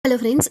Hello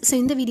friends, so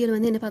in the video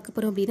வந்து என்ன பார்க்க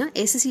போறோம் அப்படினா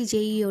SSC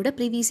JDO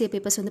previous year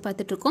papers வந்து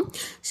பார்த்துட்டு இருக்கோம்.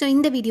 So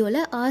இந்த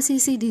வீடியோல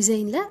RCC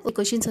designல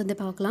questions வந்து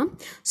பார்க்கலாம்.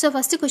 So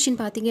first question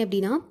பாத்தீங்க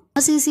அப்படினா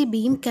RCC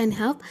beam can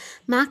have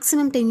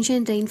maximum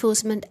tension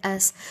reinforcement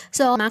as.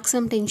 So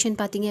maximum tension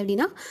பாத்தீங்க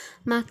அப்படினா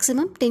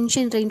maximum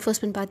tension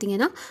reinforcement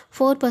பாத்தீங்கன்னா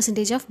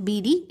 4% of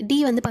BD. D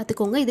வந்து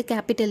பாத்துக்கோங்க, இது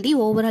capital D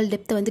overall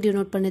depth வந்து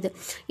denote பண்ணுது.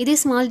 இதே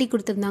small d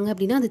கொடுத்திருந்தாங்க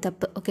அப்படினா அது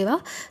தப்பு, ஓகேவா?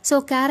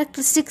 So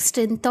characteristic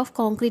strength of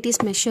concrete is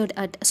measured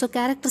at. So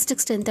characteristic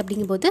strength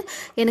அப்படிங்கும்போது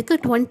எனக்கு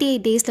 28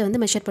 daysல வந்து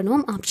மெஷர்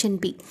பண்ணுவோம், ஆப்ஷன்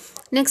பி.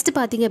 நெக்ஸ்ட்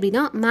பாத்தீங்க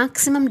அப்படினா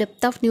maximum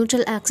depth of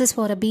neutral axis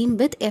for a beam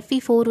with FE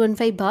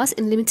 415 bars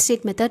in limit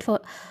state method for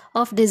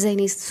of design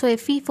is. So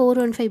FE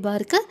 415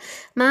 barக்கு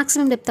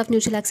maximum depth of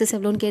neutral axis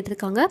எவ்வளோன்னு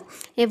கேட்டிருக்காங்க.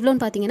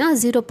 எவ்வளோன்னு பார்த்தீங்கன்னா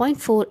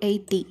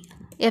 0.48D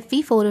FE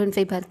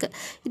 415 barக்கு.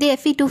 இதே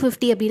FE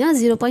 250 அப்படின்னா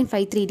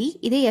 0.53D.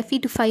 இதே FE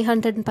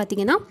 500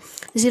 பார்த்தீங்கன்னா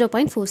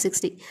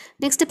 0.46D.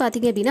 Next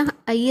பார்த்தீங்க அப்படின்னா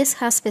IS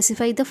has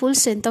specified the full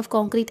strength of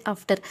concrete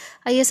after.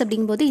 IS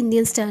அப்படிங்கும்போது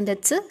Indian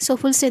standards. So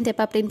full strength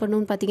எப்போ அப்ளைன்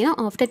பண்ணணும்னு பார்த்தீங்கன்னா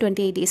after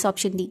 28 days,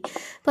 option D.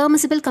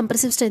 Permissible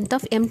compressive strength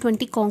of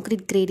M20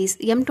 concrete great is.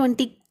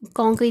 M20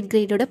 concrete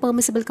கிரேடோட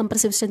permissible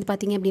compressive strength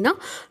பார்த்தீங்க அப்படின்னா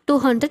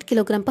 200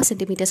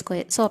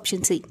 kg/cm². So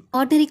option C.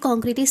 Ordinary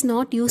concrete is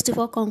not used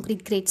for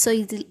concrete great. So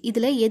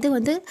இதில் எது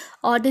வந்து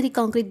ordinary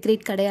concrete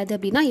great கிடையாது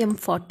அப்படின்னா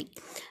M40.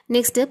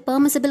 Next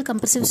permissible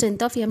compressive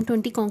strength of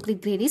M20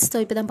 concrete great is. So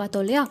இப்போ தான்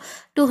பார்த்தோம் இல்லையா,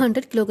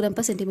 200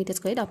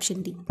 kg/cm²,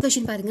 ஆப்ஷன் டி.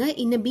 கொஸ்டின் பாருங்க,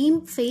 in a beam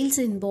fails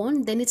in bond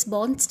then its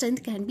bond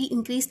strength can be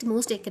increased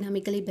most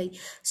economically by.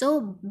 So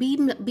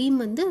beam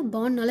வந்து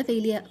பாண்ட்னால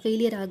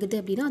failure ஆகுது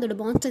அப்படின்னா அதோட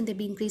bond strength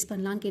எப்படி இன்க்ரீஸ்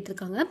பண்ணலான்னு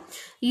கேட்டிருக்காங்க.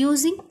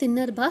 Using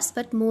thinner parse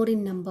but more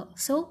in number.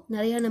 So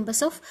நிறைய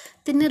numbers of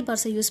thinner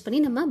பார்ஸை use பண்ணி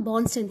நம்ம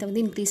பாண்ட் ஸ்ட்ரென்த்தை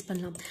வந்து இன்க்ரீஸ்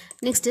பண்ணலாம்.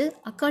 Next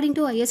according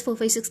to IS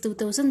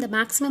 456/2000 the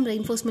maximum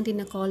reinforcement in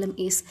a column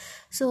is.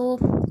 So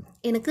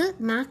எனக்கு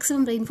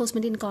மேக்ஸிமம்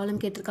ரெயின்ஃபோர்ஸ்மெண்ட் இன் காலம்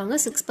கேட்டிருக்காங்க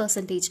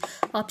 6%,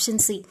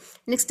 option C.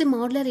 Next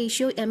modular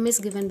ratio M is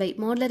given by.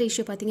 Modular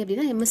ratio பார்த்தீங்க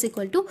அப்படின்னா M is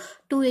equal to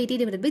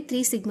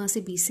 280/3 sigma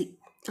c BC,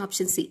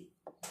 option C.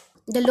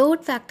 The load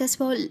factors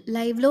for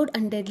live load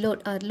and dead load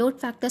are. Load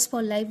factors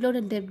for live load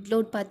and dead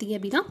load பார்த்தீங்க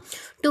அப்படின்னா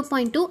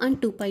 2.2 and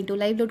 2.2.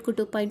 live load க்கு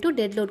 2.2,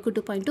 dead load க்கு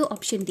 2.2,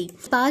 option D.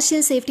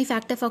 partial safety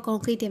factor for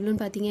concrete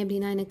எவ்வளோன்னு பார்த்தீங்க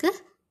அப்படின்னா எனக்கு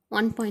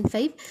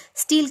 1.5.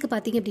 ஸ்டீலுக்கு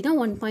பார்த்தீங்க அப்படின்னா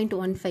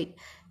 1.15.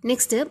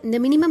 Next the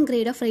minimum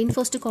grade of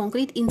reinforced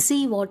concrete in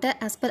sea water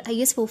as per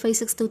IS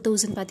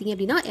 456/2000 பார்த்தீங்க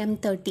அப்படின்னா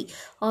M30,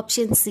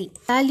 option C.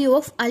 Value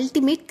of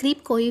ultimate creep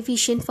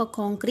coefficient for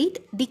concrete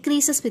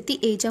decreases with the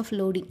age of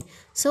loading.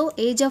 So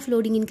age of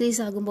loading increase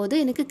ஆகும்போது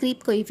எனக்கு creep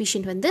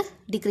coefficient வந்து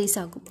degrees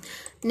ஆகும்.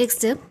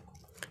 Next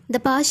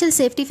the partial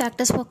safety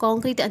factors for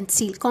concrete and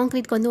steel.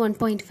 கான்கிரீட்க்கு வந்து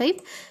 1.5,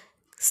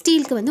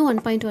 ஸ்டீலுக்கு வந்து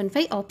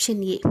 1.15,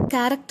 option A.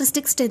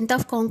 characteristic strength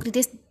of concrete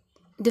is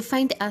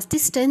defined as the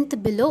strength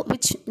below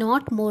which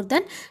not more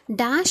than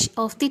dash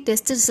of the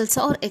test results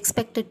are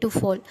expected to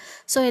fall.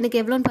 So எனக்கு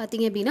எவ்வளோன்னு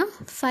பார்த்தீங்க அப்படின்னா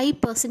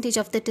 5%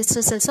 of the test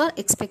results are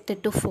expected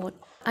to fall.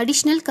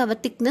 Additional cover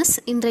thickness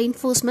in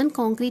reinforcement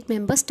concrete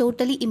members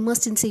totally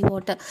immersed in sea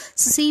water.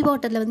 So sea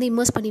waterல வந்து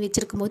immerse பண்ணி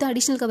வச்சிருக்கும் போது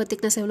additional cover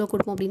thickness எவ்வளோ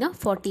கொடுப்போம் அப்படின்னா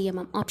 40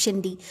 mm,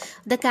 option D.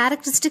 The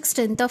characteristic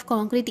strength of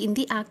concrete in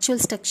the actual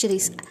structure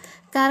is.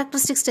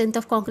 characteristic strength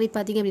of concrete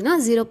பார்த்தீங்க அப்படின்னா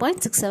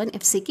 0.67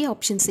 FCK,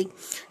 option C.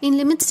 In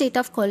limit state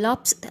of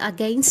collapse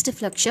against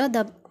flexure,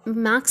 the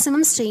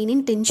maximum strain in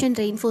tension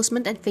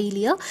reinforcement and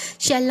failure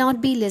shall not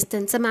be less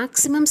than. So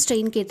maximum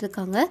strain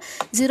கேட்டிருக்காங்க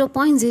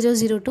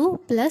 0.002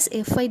 plus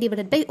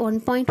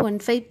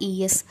FI/1.15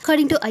 ES.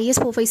 According to IS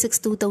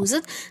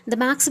 456/2000 the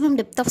maximum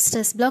depth of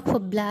stress block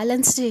for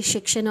balanced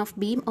section of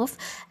beam of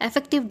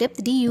effective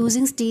depth D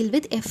using steel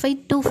with FI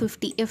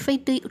 250. FI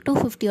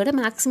 250 ஓட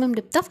maximum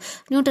depth of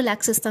neutral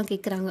axis தான்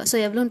கேட்குறாங்க. So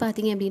எவ்வளோன்னு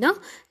பார்த்தீங்க அப்படின்னா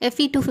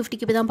FE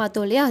 250க்கு இப்போ தான்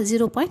பார்த்தோம் இல்லையா,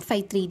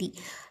 0.53D.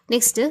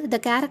 Next, the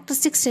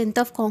characteristic strength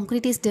of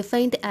concrete is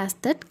defined as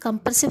that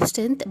compressive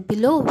strength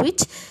below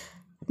which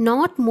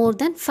not more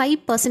than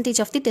 5%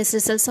 of the test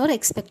results are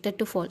expected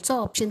to fall. So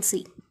option C.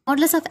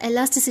 Modulus of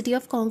elasticity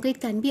of concrete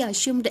can be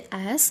assumed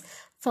as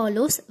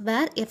follows,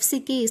 where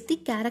FCK is the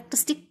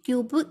characteristic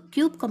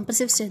cube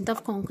compressive strength of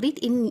concrete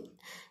in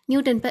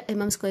Newton per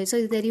mm². So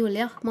இது தெரியும்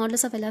இல்லையா,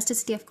 modulus of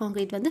elasticity of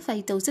concrete வந்து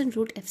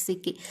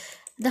 5000√FCK.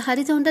 The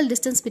horizontal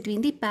distance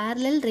between the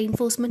parallel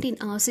reinforcement in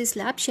RC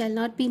slab shall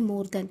not be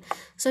more than.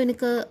 So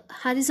எனக்கு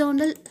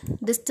horizontal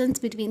distance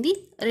between the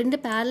ரெண்டு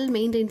parallel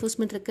main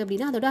reinforcement இருக்குது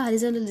அப்படின்னா அதோட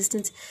horizontal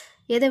distance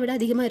எதை விட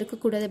அதிகமாக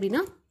இருக்கக்கூடாது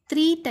அப்படின்னா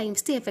 3 times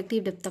the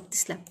effective depth of the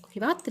slab,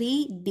 ஓகேவா,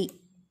 3D.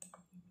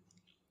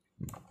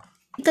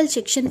 Critical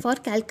section for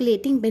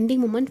calculating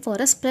bending moment for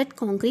a spread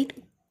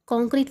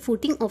concrete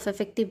footing of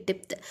effective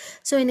depth.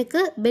 So எனக்கு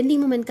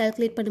பெண்டிங் மூமெண்ட்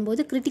கால்குலேட்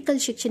பண்ணும்போது கிரிட்டிக்கல்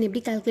செக்ஷன்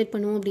எப்படி கால்குலேட்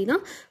பண்ணுவோம் அப்படின்னா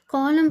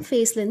காலம்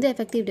ஃபேஸ்லேருந்து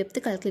எஃபெக்டிவ் டெப்த்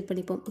கால்குலேட்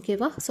பண்ணிப்போம்,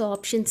 ஓகேவா. So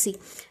option C.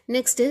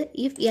 Next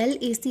if L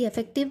is the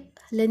effective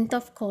length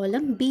of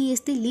column, B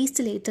is the least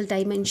lateral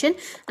dimension,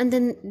 and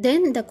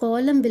then the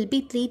column will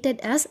be treated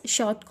as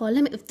short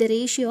column if the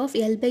ratio of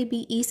L by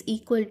B is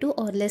equal to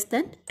or less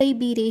than by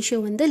B ratio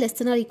வந்து less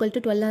than or equal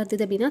to 12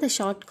 இருந்தது அப்படின்னா the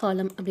short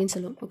column அப்படின்னு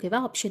சொல்லுவோம்.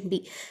 ஓகேவா? Option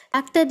B.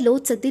 Acted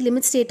loads at the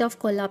limit state of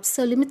collapse.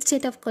 So limit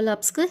state of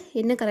கொலாப்ஸ்க்கு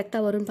என்ன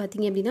கரெக்டாக வரும்னு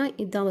பார்த்தீங்க அப்படின்னா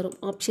இதுதான் வரும்.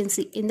 Option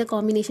C. எந்த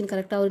காம்பினேஷன்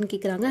கரெக்டாக வரும்னு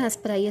கேட்குறாங்க. as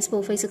per IS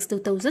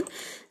 456-2000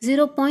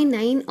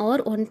 0.9 or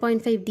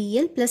 1.5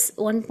 DL plus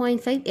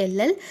 1.5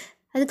 LL,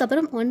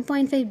 அதுக்கப்புறம்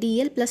 1.5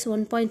 DL plus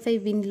 1.5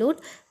 wind load,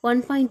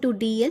 1.2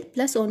 DL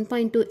plus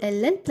 1.2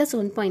 LL plus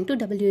 1.2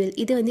 WL.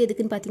 இது வந்து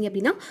எதுக்குன்னு பார்த்தீங்க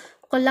அப்படின்னா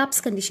collapse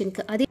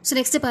conditionக்கு. அதே ஸோ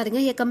நெக்ஸ்ட் பாருங்க,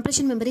 a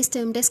compression member is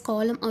termed as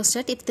column or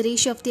strut if the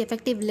ratio of the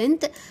effective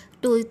length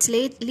to its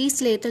least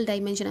lateral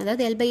dimension,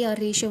 அதாவது L by R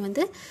ratio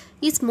வந்து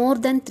is more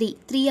than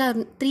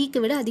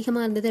 3க்கு விட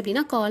அதிகமாக இருந்தது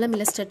அப்படின்னா column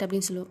இல்லை strut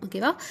அப்படின்னு சொல்லுவோம்.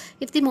 ஓகேவா?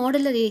 if the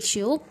modular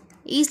ratio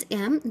is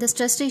M, the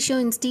stress ratio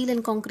in steel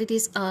and concrete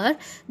is R,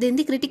 then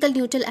the critical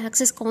neutral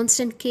axis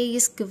constant K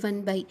is given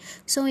by.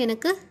 So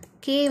எனக்கு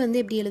K வந்து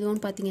எப்படி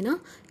எழுதுவோம்னு பார்த்தீங்கன்னா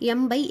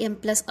M by M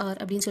plus R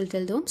அப்படின்னு சொல்லிட்டு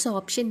எழுதுவோம். So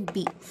option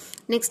B.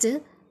 Next,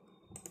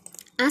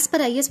 as per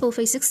IS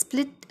 456,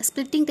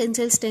 splitting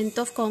tensile strength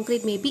of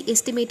concrete may be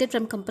estimated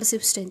from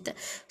compressive strength.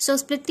 So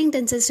splitting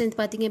tensile strength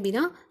பார்த்தீங்க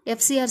அப்படின்னா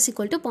FCR is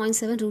equal to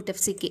 0.7 root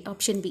FCK.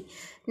 Option B.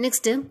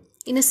 Next,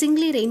 in a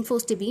singly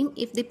reinforced beam,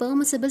 if the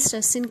permissible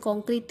stress in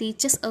concrete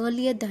reaches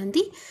earlier than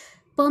the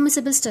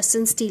permissible stress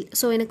in steel.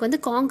 So எனக்கு வந்து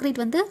concrete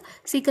வந்து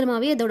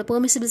சீக்கிரமாகவே அதோட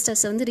permissible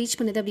ஸ்ட்ரெஸ்ஸை வந்து reach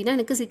பண்ணுது அப்படின்னா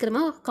எனக்கு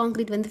சீக்கிரமாக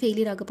காங்க்ரீட் வந்து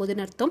ஃபெயிலியர் ஆக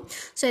போகுதுன்னு அர்த்தம்.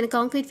 ஸோ எனக்கு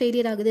காங்க்ரீட்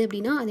ஃபெயிலியர் ஆகுது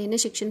அப்படின்னா அது என்ன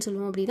செக்ஷன்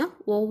சொல்லுவோம் அப்படின்னா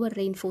over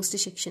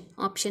reinforced section.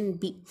 Option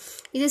B.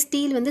 இதே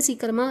ஸ்டீல் வந்து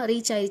சீக்கிரமாக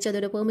ரீச் ஆயிடுச்சு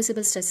அதோட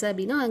பெர்மிசிபிள் ஸ்ட்ரெஸ்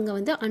அப்படின்னா அங்கே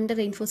வந்து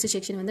அண்டர் ரெயின்ஃபோர்ஸ்டு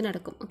செக்ஷன் வந்து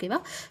நடக்கும்.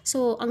 ஓகேவா? ஸோ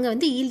அங்கே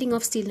வந்து ஈல்டிங்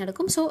ஆஃப் ஸ்டீல்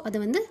நடக்கும். ஸோ அது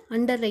வந்து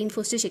அண்டர்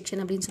ரெயின்ஃபோர்ஸ்டு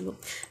செக்ஷன் அப்படின்னு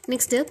சொல்லுவோம்.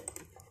 Next,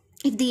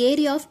 if the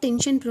area of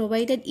tension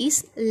provided is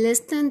less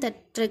than that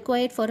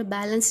required for a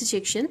balanced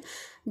section,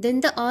 then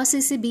the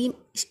RCC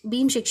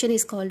beam section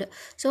is called.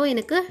 So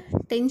எனக்கு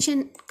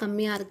tension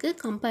கம்மியாக இருக்குது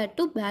compared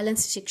to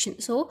balanced section.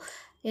 So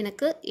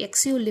எனக்கு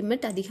XU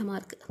limit அதிகமாக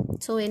இருக்குது.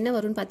 So என்ன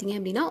வரும்னு பார்த்தீங்க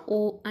அப்படின்னா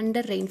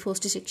அண்டர்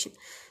ரெயின்ஃபோர்ஸ்டு செக்ஷன்.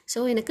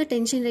 ஸோ எனக்கு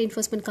டென்ஷன்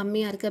ரெயின்ஃபோர்ஸ்மெண்ட்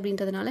கம்மியாக இருக்குது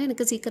அப்படின்றதுனால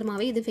எனக்கு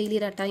சீக்கிரமாகவே இது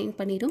ஃபெயிலியர் அட்டைன்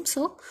பண்ணிடும்.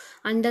 So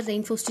under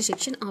reinforced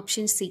section.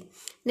 Option C.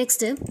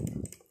 Next,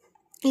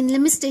 in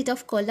limit state of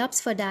collapse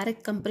for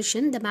direct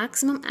compression, the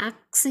maximum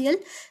axial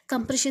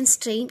compressive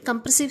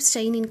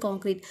strain in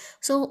concrete.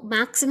 So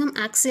maximum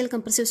axial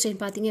compressive strain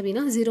பார்த்தீங்க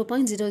அப்படின்னா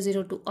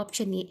 0.002.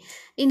 Option A.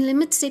 In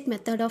limit state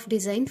method of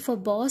design for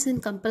bars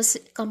and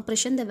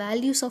compression, the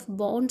values of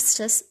bond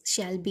stress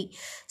shall be.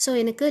 So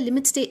எனக்கு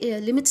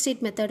limit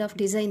state method of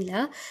designல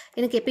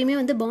எனக்கு எப்பயுமே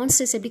வந்து bond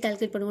stress எப்படி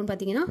calculate பண்ணுவோம்னு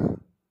பார்த்தீங்கன்னா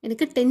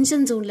எனக்கு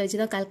டென்ஷன் ஜோனில் வச்சு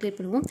தான் கால்குலேட்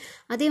பண்ணுவோம்.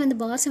 அதே வந்து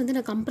பார்ஸ் வந்து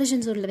நான்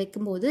கம்ப்ரெஷன் ஜோனில்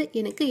வைக்கும்போது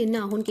எனக்கு என்ன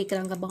ஆகும்னு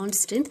கேட்குறாங்க. பாண்ட்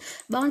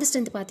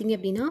ஸ்ட்ரென்த் பார்த்தீங்க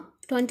அப்படின்னா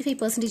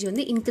 25%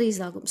 வந்து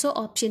இன்க்ரீஸ் ஆகும். So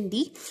option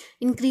D.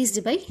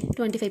 Increased by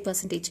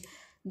 25%.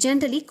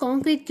 Generally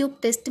concrete cube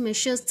test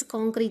measures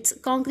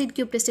concrete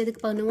cube test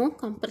எதுக்கு பண்ணுவோம்?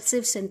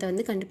 கம்ப்ரெசிவ் ஸ்ட்ரென்த்தை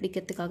வந்து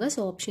கண்டுபிடிக்கிறதுக்காக.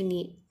 So option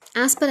A.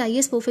 As per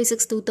IS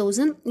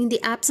 456-2000, in the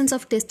absence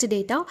of test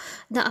data,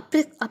 the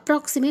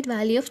approximate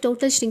value of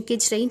total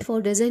shrinkage strain for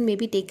design may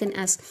be taken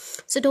as.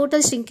 So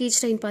total shrinkage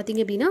strain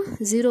பார்த்தீங்க அப்படின்னா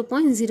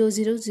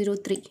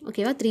 0.0003.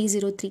 ஓகேவா?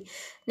 303.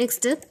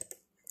 Next,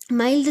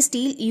 mild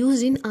steel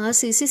used in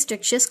RCC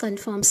structures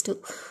conforms to.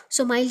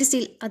 So mild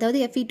steel அதாவது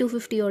FE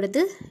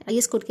 250ஓடது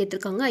IS code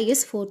கேட்டிருக்காங்க IS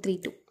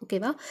 432.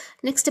 ஓகேவா?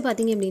 Next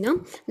பார்த்தீங்க அப்படின்னா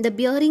the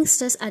bearing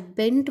stress at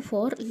bend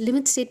for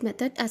limit state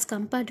method as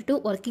compared to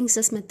working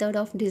stress method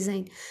of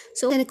design.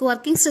 So எனக்கு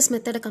working stress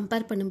மெத்தடை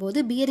compare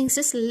பண்ணும்போது bearing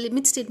stress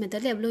limit state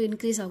மெத்தடில் எவ்வளோ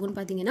இன்க்ரீஸ் ஆகும்னு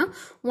பார்த்தீங்கன்னா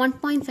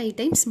 1.5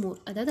 times more.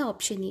 அதாவது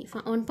ஆப்ஷன் ஏ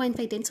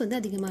 1.5 times வந்து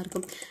அதிகமாக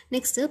இருக்கும்.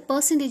 Next,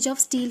 percentage of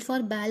steel for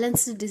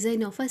balanced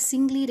design of a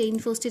singly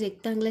reinforced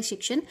rectangular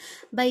section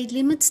by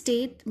limit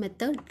state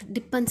method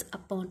depends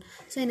upon.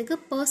 So எனக்கு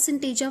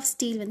பர்சன்டேஜ் ஆஃப்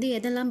ஸ்டீல் வந்து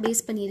எதெல்லாம்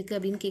பேஸ் பண்ணியிருக்கு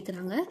அப்படின்னு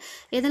கேட்குறாங்க.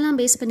 எதெல்லாம்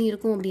பேஸ்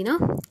பண்ணியிருக்கும் அப்படின்னா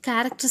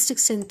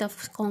characteristic strength of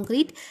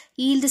concrete,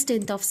 yield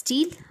strength of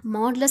steel,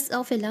 modulus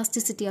of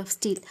elasticity of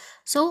steel.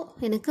 So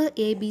எனக்கு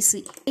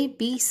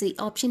ABC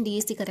option D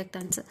is the correct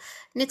answer.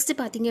 Next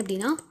பார்த்தீங்க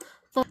அப்படின்னா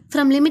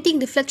from limiting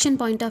reflection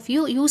point of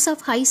view, use of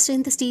high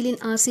strength steel in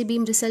RC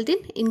beam result in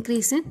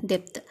increase in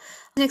depth.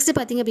 Next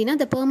பார்த்தீங்க அப்படின்னா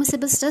the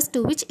permissible stress to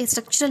which a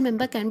structural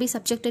member can be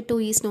subjected to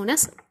is known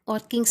as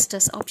working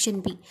stress. Option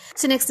B.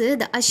 So next,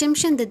 the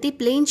assumption that the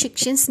plane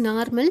sections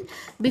normal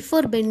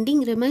before bending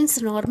remains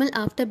normal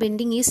after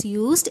bending is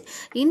used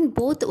in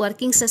both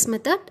working stress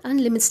method and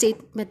limit state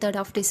method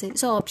of design.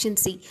 So option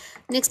C.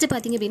 Next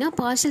பார்த்தீங்க அப்படின்னா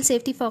partial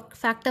safety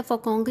factor for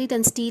concrete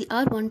and steel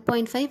are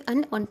 1.5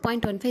 and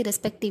 1.15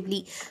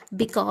 respectively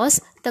because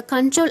the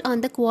control on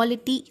the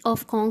quality of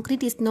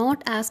concrete is not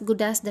as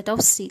good as that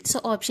of steel. So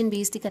option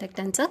B is the correct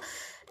answer.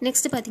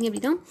 Next பார்த்தீங்க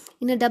அப்படின்னா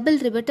in a double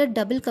riveted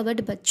double covered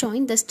butt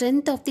joint, the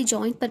strength of the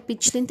joint per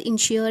pitch length in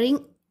shearing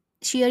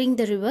shearing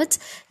the rivets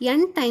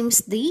n times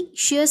the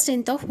shear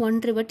strength of one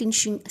rivet in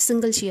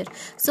single shear.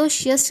 So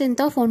shear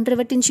strength of one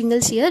rivet in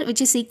single shear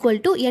which is equal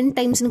to n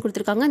times னு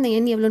கொடுத்திருக்காங்க. அந்த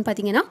n எவ்வளவுன்னு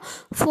பாத்தீங்கன்னா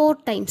 4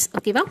 times.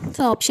 ஓகேவா?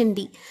 So option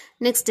D.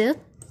 Next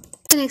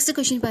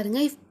question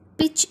பாருங்க. If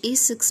pitch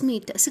is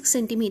 6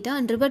 centimeter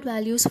and rivet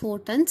value is 4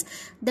 tons,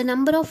 the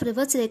number of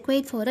rivets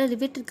required for a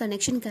riveted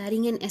connection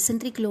carrying an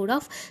eccentric load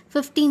of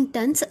 15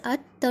 tons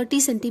at 30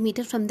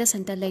 centimeter from the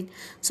center line.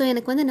 So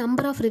எனக்கு வந்து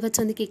number of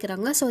rivets வந்து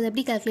கேக்குறாங்க. So அதை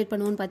எப்படி calculate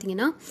பண்ணுவோம்னு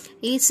பாத்தீங்கன்னா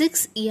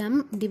A6m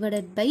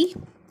divided by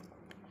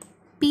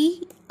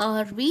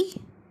PRV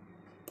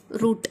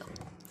root.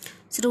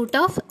 So root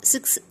of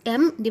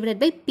 6m divided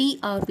by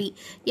PRV.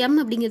 m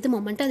அப்படிங்கிறது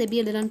moment, அது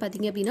எப்படி எழுதலாம்னு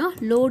பார்த்தீங்க அப்படின்னா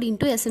load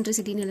into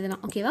eccentricity ன்னு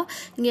எழுதலாம். ஓகேவா?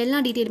 இங்கே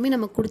எல்லா டீட்டெயிலுமே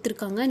நமக்கு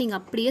கொடுத்துருக்காங்க.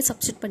 நீங்கள் அப்படியே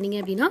சப்ஸ்டிட் பண்ணீங்க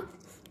அப்படின்னா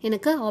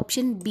எனக்கு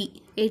ஆப்ஷன் பி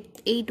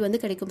 8 வந்து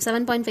கிடைக்கும்,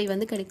 7.5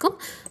 வந்து கிடைக்கும்.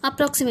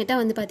 அப்ராக்சிமேட்டாக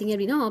வந்து பார்த்தீங்க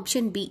அப்படின்னா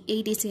option B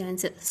 8 is the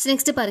answer.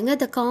 Next பாருங்க,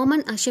 the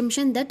common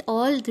assumption that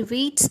all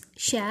rivets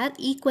share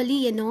equally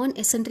a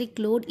non-eccentric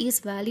load is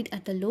valid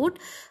at a load.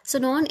 So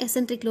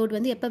non-eccentric load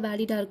வந்து எப்போ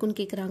வேலிடாக இருக்கும்னு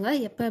கேட்குறாங்க.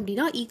 எப்போ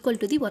அப்படின்னா equal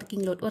to the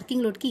working load,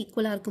 working லோடுக்கு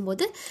ஈக்குவலாக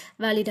இருக்கும்போது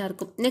வேலிடாக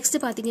இருக்கும். நெக்ஸ்ட்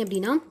பார்த்தீங்க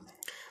அப்படின்னா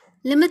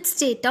limit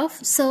state of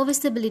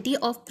serviceability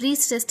of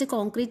pre-stressed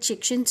concrete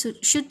section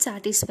should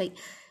satisfy.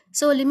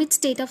 So limit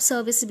state of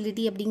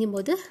serviceability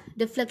அப்படிங்கும்போது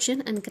deflection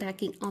and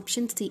cracking,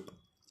 option C.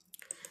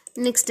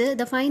 Next,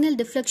 the final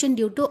deflection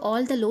due to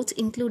all the loads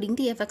including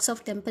the effects of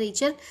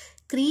temperature,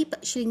 creep,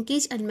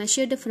 shrinkage and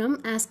measured from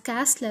as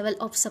cast level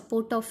of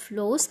support of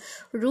floors,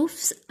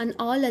 roofs and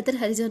all other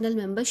horizontal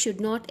members should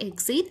not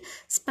exceed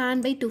span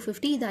by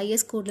 250. இது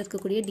IS கோட்ல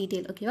இருக்கக்கூடிய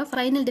detail. ஓகேவா?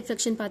 Final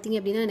deflection பார்த்தீங்க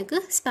அப்படின்னா எனக்கு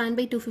span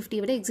by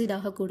 250 விட exceed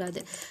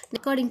ஆகக்கூடாது.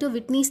 According to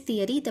Whitney's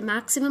theory, the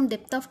maximum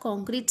depth of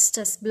concrete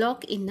stress block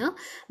in a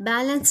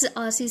balanced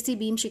RCC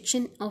beam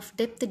section of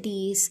depth D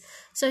is.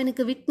 So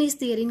எனக்கு Whitney's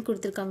theoryன்னு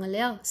கொடுத்துருக்காங்க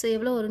இல்லையா? ஸோ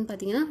எவ்வளோ வரும்னு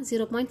பார்த்தீங்கன்னா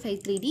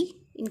 0.53D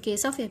in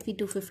case of FE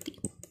 250.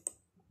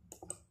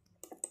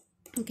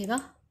 ஓகேவா?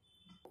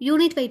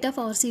 Unit weight of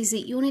RCC,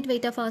 unit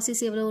weight of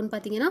RCC எவ்வளோன்னு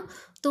பார்த்தீங்கன்னா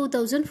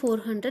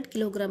 2400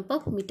 kg per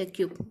meter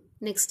cube.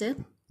 Next,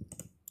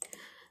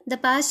 the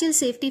partial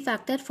safety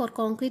factor for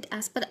concrete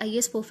as per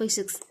IS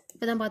 456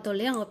 இப்போ தான் பார்த்தோம்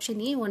இல்லையா?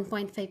 Option A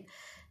 1.5.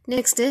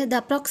 Next, the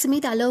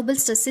approximate allowable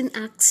stress in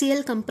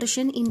axial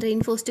compression in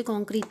reinforced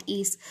concrete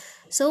is.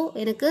 So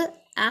எனக்கு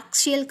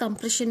axial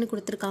compression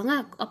கொடுத்துருக்காங்க.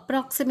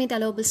 approximate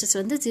allowable stress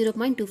வந்து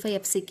 0.25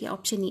 FCK,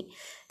 option A.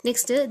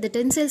 Next, the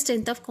tensile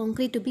strength of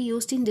concrete to be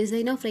used in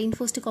design of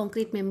reinforced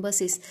concrete members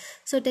is.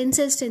 So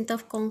tensile strength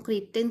of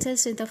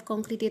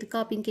concrete இருக்கா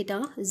அப்படின்னு கேட்டா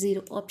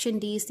 0. Option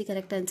D is the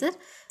correct answer.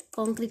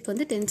 Concrete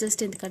வந்து tensile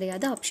strength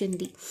கிடையாது, option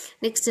D.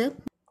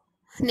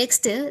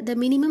 Next, the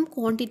minimum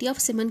quantity of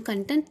cement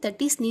content that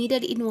is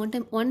needed in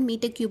 1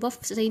 meter cube of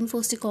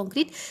reinforced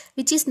concrete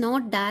which is not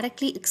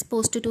directly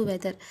exposed to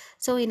weather.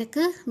 So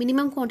எனக்கு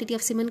minimum quantity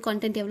of cement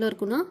content எவ்வளோ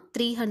இருக்குன்னா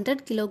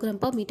 300 kg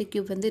per meter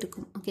cube வந்து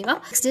இருக்கும். ஓகேவா?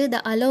 Next,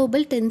 the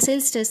allowable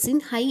tensile stress in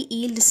high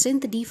yield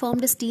strength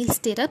deformed steel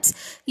stirrups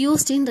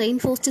used in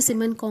reinforced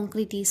cement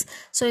concrete is.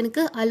 So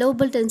எனக்கு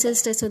allowable tensile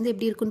stress வந்து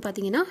எப்படி இருக்குன்னு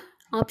பார்த்தீங்கன்னா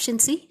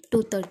ஆப்ஷன் C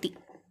 230.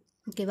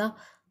 ஓகேவா?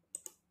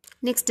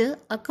 Next,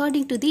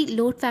 according to the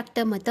load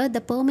factor method,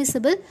 the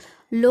permissible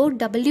load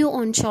W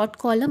on short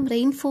column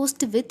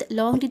reinforced with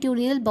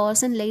longitudinal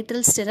bars and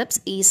lateral stirrups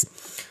is.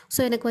 So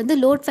எனக்கு வந்து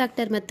load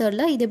factor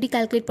methodல இது எப்படி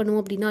calculate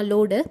பண்ணுவோம் அப்படின்னா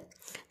load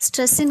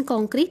stress in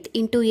concrete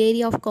into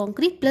area of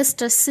concrete plus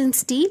stress in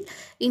steel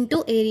into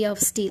area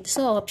of steel.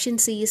 So option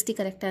C is the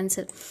correct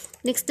answer.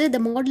 Next,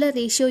 the modular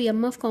ratio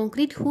M of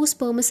concrete whose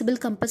permissible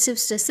compressive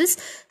stress is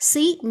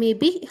C may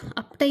be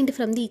obtained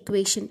from the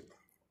equation.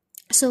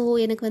 So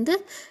எனக்கு வந்து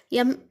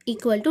M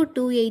equal to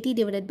 280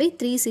 divided by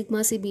 3 sigma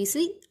CBC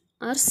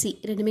or C,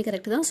 ரெண்டுமே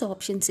correct தான். So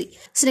option C.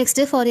 So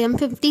next, for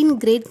M15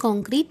 grade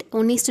concrete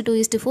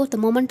 1:2:4 the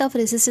moment of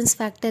resistance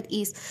factor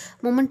is.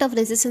 moment of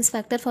resistance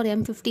factor for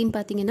M15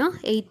 பார்த்தீங்கன்னா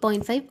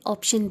 8.5,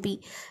 option B.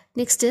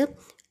 Next,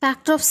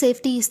 factor of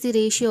safety is the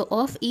ratio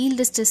of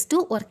yield stress to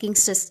working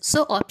stress.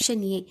 So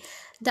option A.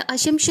 The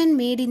assumption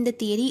made in the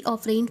theory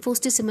of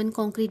reinforced cement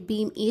concrete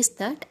beam is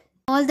that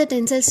all the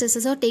tensile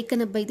stresses are taken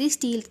up by the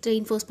steel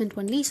reinforcement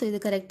only. So இது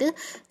correct.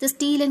 The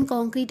steel and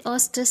concrete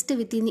are stressed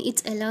within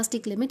its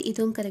elastic limit.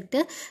 இதுவும் correct.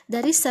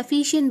 There is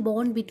sufficient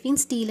bond between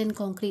steel and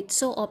concrete.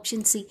 So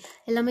option C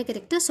எல்லாமே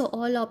correct. So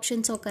all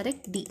options are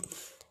correct. D.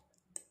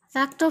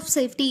 Factor of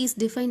safety is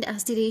defined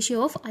as the ratio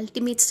of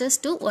ultimate stress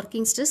to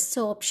working stress.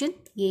 So option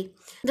A.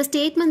 The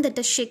statement that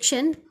a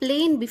section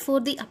plane before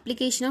the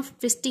application of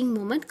twisting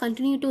moment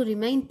continue to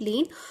remain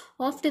plane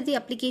after the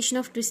application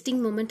of twisting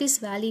moment is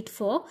valid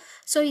for.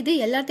 So இது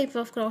எல்லா type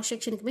of cross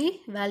sectionக்குமே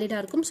valid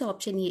இருக்கும். So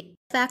option A.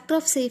 Factor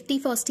of safety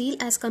for steel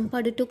as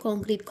compared to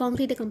concrete.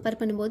 Concrete compare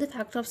பண்ணும்போது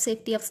factor of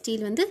safety of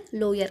steel வந்து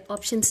lower.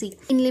 Option C.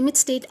 In limit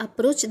state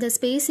approach, the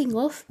spacing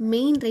of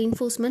main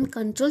reinforcement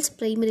controls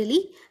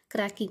primarily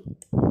cracking.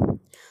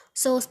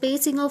 So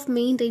spacing of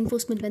main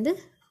reinforcement வந்து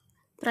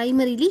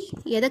primarily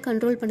எதை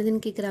control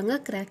பண்ணுதுன்னு கேட்குறாங்க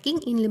cracking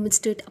in limit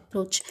state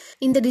approach.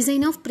 In the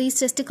design of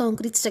pre-stressed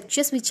concrete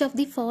structures, which of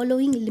the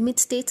following limit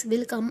states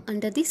will come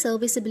under the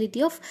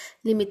serviceability of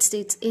limit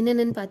states?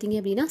 என்னென்னு பார்த்தீங்க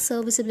அப்படின்னா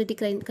serviceability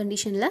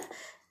conditionல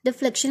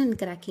deflection and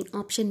cracking.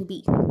 Option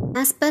B.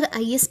 As per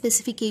IS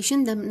specification,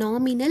 the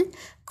nominal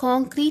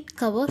concrete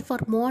cover for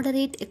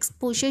moderate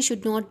exposure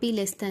should not be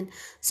less than.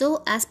 So,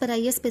 as per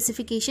IS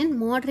specification,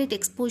 moderate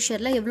exposure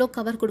la evlo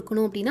cover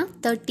கொடுக்கணும் அப்படின்னா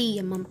 30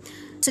 mm.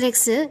 So,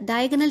 next,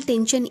 diagonal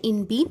tension in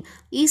beam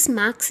is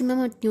maximum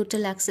at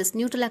neutral axis.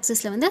 Neutral axis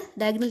la வந்து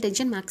diagonal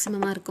tension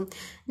maximum இருக்கும்.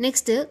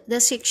 Next, the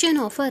section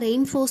of a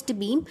reinforced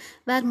beam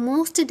where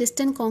most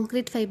distant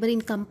concrete fiber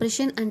in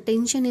compression and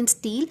tension in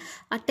steel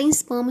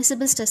attains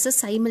permissible stresses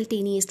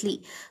simultaneously.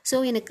 So,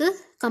 எனக்கு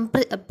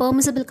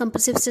permissible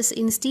compressive stress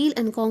in steel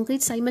and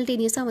concrete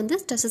simultaneously வந்து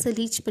stresses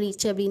reach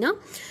பண்ணிச்சு அப்படின்னா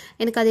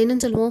எனக்கு அது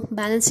என்னன்னு சொல்லுவோம்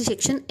balanced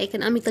section,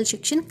 economical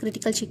section,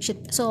 critical section.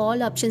 So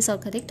all options are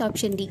correct.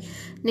 Option D.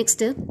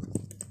 Next,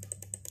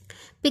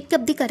 pick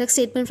up the correct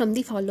statement from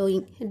the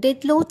following.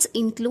 Dead loads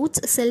includes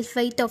self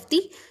weight of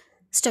the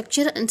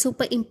structure and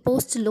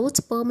superimposed loads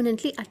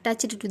permanently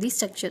attached to the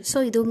structure. So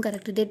இதுவும்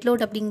correct. Dead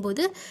load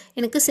அப்படிங்கும்போது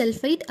எனக்கு self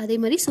weight அதே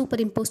மாதிரி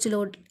superimposed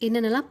load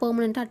என்னென்னலாம்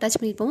permanently attach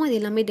பண்ணிருப்போமோ அது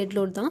எல்லாமே dead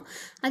load தான்.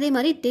 அதே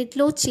மாதிரி dead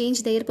load change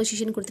their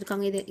position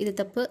கொடுத்திருக்காங்க. இது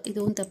தப்பு,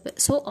 இதுவும் தப்பு.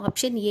 So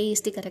option A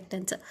is the correct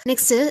answer.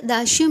 Next, the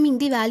assuming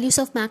the values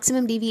of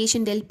maximum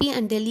deviation del P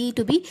and del E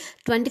to be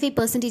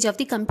 25% of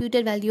the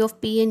computed value of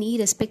P and E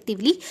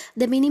respectively,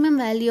 the minimum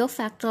value of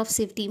factor of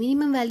safety.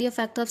 Minimum value of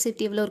factor of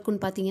safety எவ்வளவு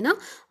இருக்குன்னு பார்த்தீங்கன்னா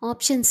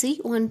option C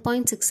 1.67.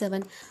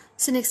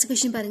 So next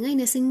question பாருங்க. In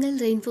a single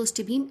reinforced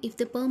beam, if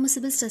the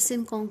permissible stress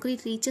in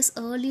concrete reaches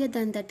earlier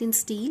than that in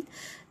steel,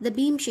 the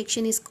beam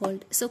section is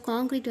called. So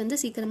concrete வந்து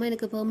சீக்கிரமா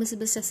எனக்கு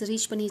permissible stress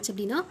reach பண்ணிடுச்சு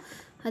அப்படின்னா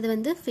அது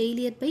வந்து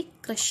failure by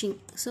crushing.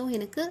 So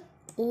எனக்கு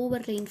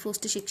over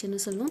reinforced section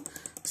சொல்லுவோம்.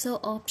 So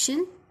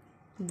option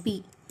B.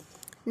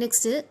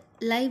 Next,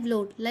 live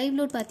load. Live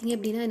load பார்த்தீங்க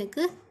அப்படின்னா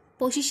எனக்கு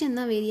position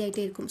தான் vary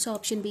ஆயிட்டே இருக்கும். So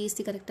option B is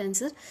the correct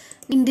answer.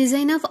 In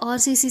design of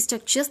RCC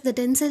structures, the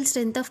tensile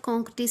strength of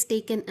concrete is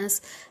taken as.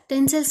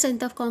 Tensile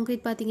strength of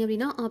concrete பார்த்தீங்க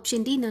அப்படின்னா option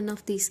D, none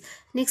of these.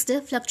 Next,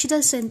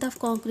 flexural strength of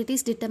concrete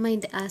is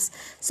determined as.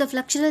 So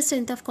flexural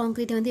strength of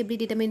concrete வந்து எப்படி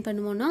determine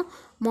பண்ணுவோம்னா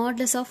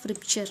modulus of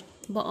rupture.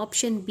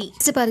 Option B.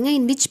 So பாருங்க,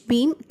 in which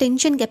beam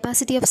tension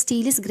capacity of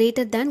steel is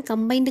greater than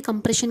combined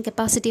compression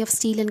capacity of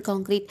steel and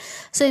concrete.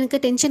 So எனக்கு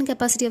tension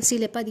capacity of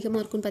steel எப்ப அதிகமா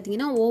இருக்கும்னு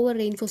பார்த்தீங்கன்னா over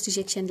reinforced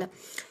sectionல.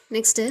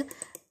 Next,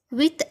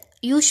 with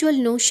usual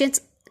notions,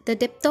 the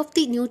depth of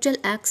the neutral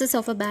axis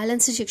of a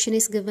balanced section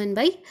is given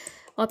by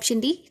option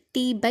D,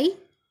 T by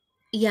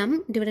M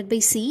divided by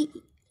C,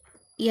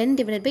 N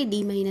divided by D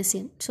minus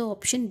N. So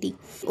option D.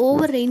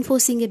 Over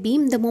reinforcing a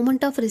beam, the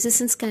moment of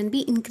resistance can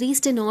be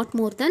increased not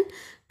more than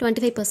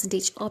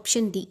 25%.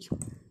 Option D.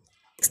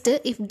 Next,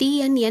 if D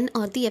and N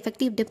are the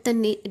effective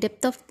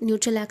depth of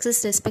neutral axis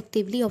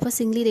respectively of a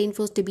singly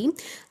reinforced beam,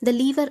 the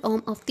lever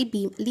arm of the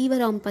beam. Lever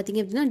arm பார்த்தீங்க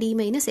அப்படின்னா D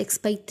minus X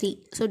by 3.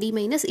 So D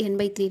minus N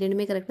by 3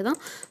 ரெண்டுமே correct தான்.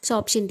 So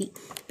option D.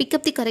 Pick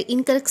up the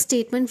incorrect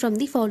statement from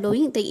the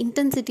following. The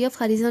intensity of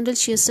horizontal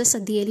shear stress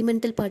at the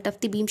elemental part of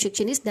the beam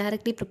section is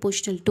directly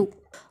proportional to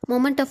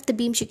moment of the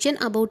beam section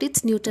about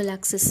its neutral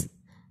axis.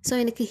 So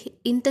எனக்கு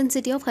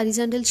intensity of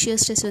horizontal shear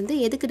stress வந்து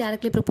எதுக்கு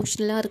directly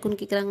proportional இருக்குன்னு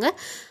கேக்குறாங்க.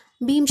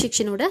 beam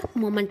section oda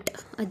moment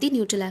at the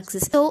neutral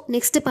axis. So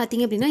next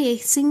பார்த்தீங்க அப்படின்னா a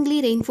singly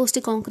reinforced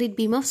concrete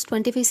beam of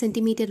 25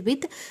 cm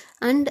width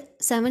and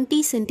 70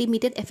 cm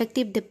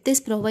effective depth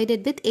is provided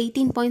with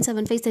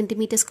 18.75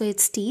 cm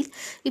squared steel.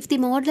 If the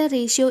modular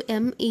ratio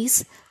M is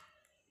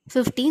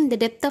 15, the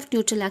depth of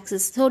neutral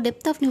axis. So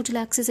depth of neutral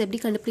axis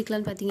எப்படி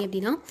கண்டுபிடிக்கலாம்னு பார்த்தீங்க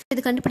அப்படின்னா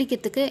இது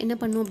கண்டுபிடிக்கிறதுக்கு என்ன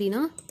பண்ணணும்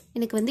அப்படின்னா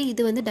எனக்கு வந்து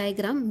இது வந்து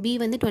டயக்ராம் B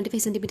வந்து 25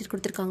 cm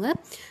கொடுத்திருக்காங்க,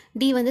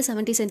 D வந்து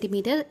 70 cm.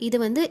 இது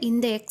வந்து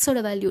இந்த x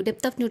ஓட வேல்யூ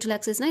டெப்த் ஆஃப் நியூட்ரல்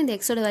ஆக்சிஸ்னா இந்த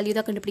x ஓட வேல்யூ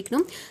தான்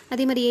கண்டுபிடிக்கணும்.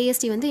 அதே மாதிரி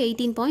AST வந்து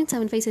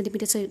 18.75 cm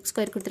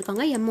ஸ்கொயர்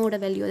கொடுத்திருக்காங்க. M ஓட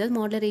வேல்யூ அதாவது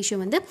மாடுலர் ரேஷியோ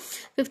வந்து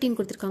 15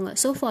 கொடுத்திருக்காங்க.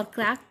 ஸோ ஃபார்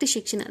கிராக்டு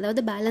செக்ஷன்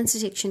அதாவது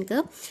பேலன்ஸ்டு செக்ஷனுக்கு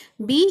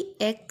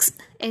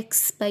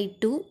BX by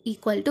 2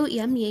 equal to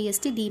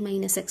MAST D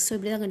minus X. So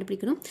இப்படி தான்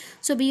கண்டுபிடிக்கணும்.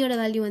 ஸோ B ஓட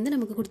வேல்யூ வந்து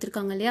நமக்கு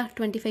கொடுத்திருக்காங்க இல்லையா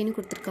 25னு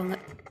கொடுத்திருக்காங்க.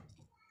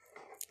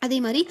 அதே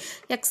மாதிரி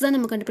x தான்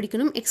நம்ம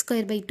கண்டுபிடிக்கணும். x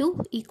square by 2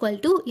 equal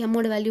to m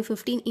ஓட value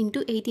 15 into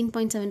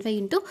 18.75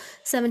 into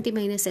 70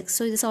 minus x.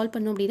 So இது சால்வ்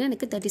பண்ணோம் அப்படின்னா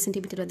எனக்கு 30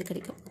 cm வந்து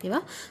கிடைக்கும். ஓகேவா?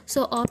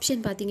 ஸோ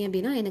ஆப்ஷன் பார்த்தீங்க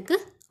அப்படின்னா எனக்கு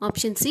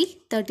option C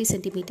 30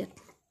 cm.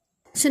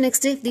 So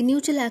next, if the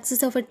neutral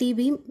axis of a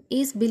T-beam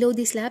is below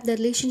the slab, the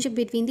relationship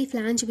between the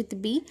flange with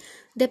B,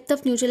 depth of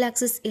neutral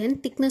axis N,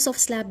 thickness of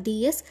slab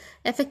DS,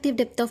 effective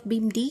depth of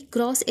beam D,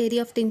 gross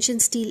area of tension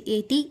steel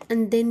AT,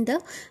 and then the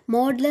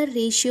modular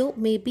ratio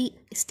may be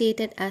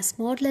stated as.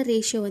 Modular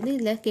ratio வந்து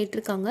இதில்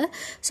கேட்டிருக்காங்க.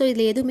 So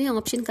இதில் எதுவுமே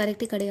option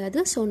correct கிடையாது.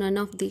 So none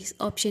of these,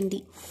 option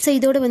D. So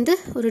இதோட வந்து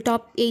ஒரு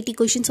top 80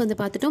 questions வந்து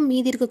பார்த்துட்டோம்.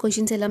 மீதி இருக்க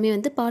கொஷின்ஸ் எல்லாமே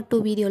வந்து பார்ட்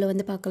 2 வீடியோவில்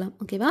வந்து பார்க்கலாம்.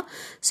 ஓகேவா?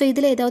 ஸோ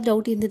இதில் ஏதாவது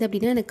டவுட் இருந்தது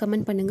அப்படின்னா எனக்கு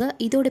கமெண்ட் பண்ணுங்கள்.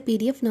 இதோட PDF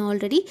நான்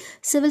ஆல்ரெடி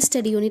சிவில்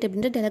ஸ்டடி யூனிட்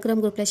அப்படின்ற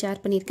டெலகிராம் குரூப்பில்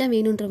ஷேர் பண்ணியிருக்கேன்.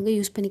 வேணுன்றவங்க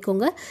யூஸ்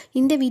பண்ணிக்கோங்க.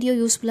 இந்த வீடியோ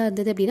யூஸ்ஃபுல்லாக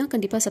இருந்தது அப்படின்னா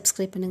கண்டிப்பாக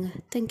சப்ஸ்கிரைப் பண்ணுங்கள்.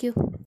 தேங்க்யூ.